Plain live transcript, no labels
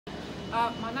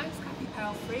My name's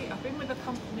Palfrey. I've been with the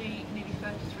company nearly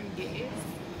 33 years.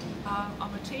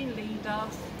 I'm a team leader,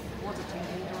 was a team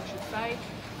leader I should say,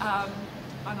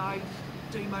 and I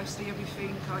do mostly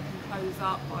everything. I can close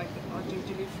up, I do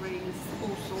deliveries,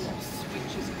 all sorts,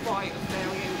 which is quite a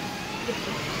very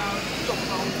different job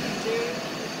roles we do.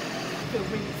 I feel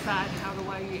really sad how the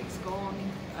way it's gone,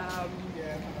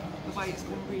 the way it's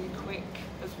gone really quick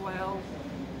as well.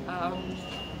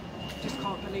 Just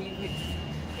can't believe it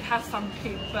has sunk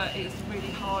in, but it's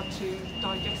really hard to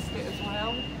digest it as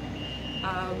well.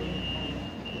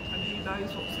 And who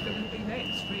knows what's going to be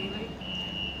next, really.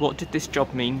 What did this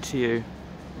job mean to you?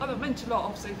 Well, it meant a lot,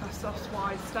 obviously, that's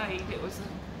why I stayed. It was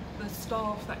the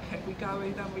staff that kept me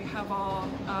going, and we have our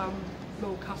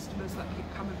loyal customers that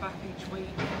keep coming back each week.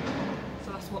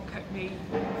 So that's what kept me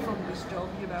from this job,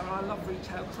 you know. I love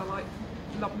retail because I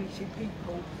love meeting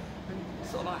people and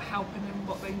sort of like helping them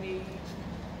what they need.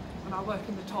 And I work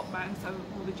in the Topman, so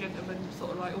all the gentlemen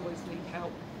sort of like always need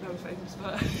help, no offence,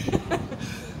 but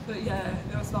but yeah,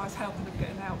 it was nice helping them get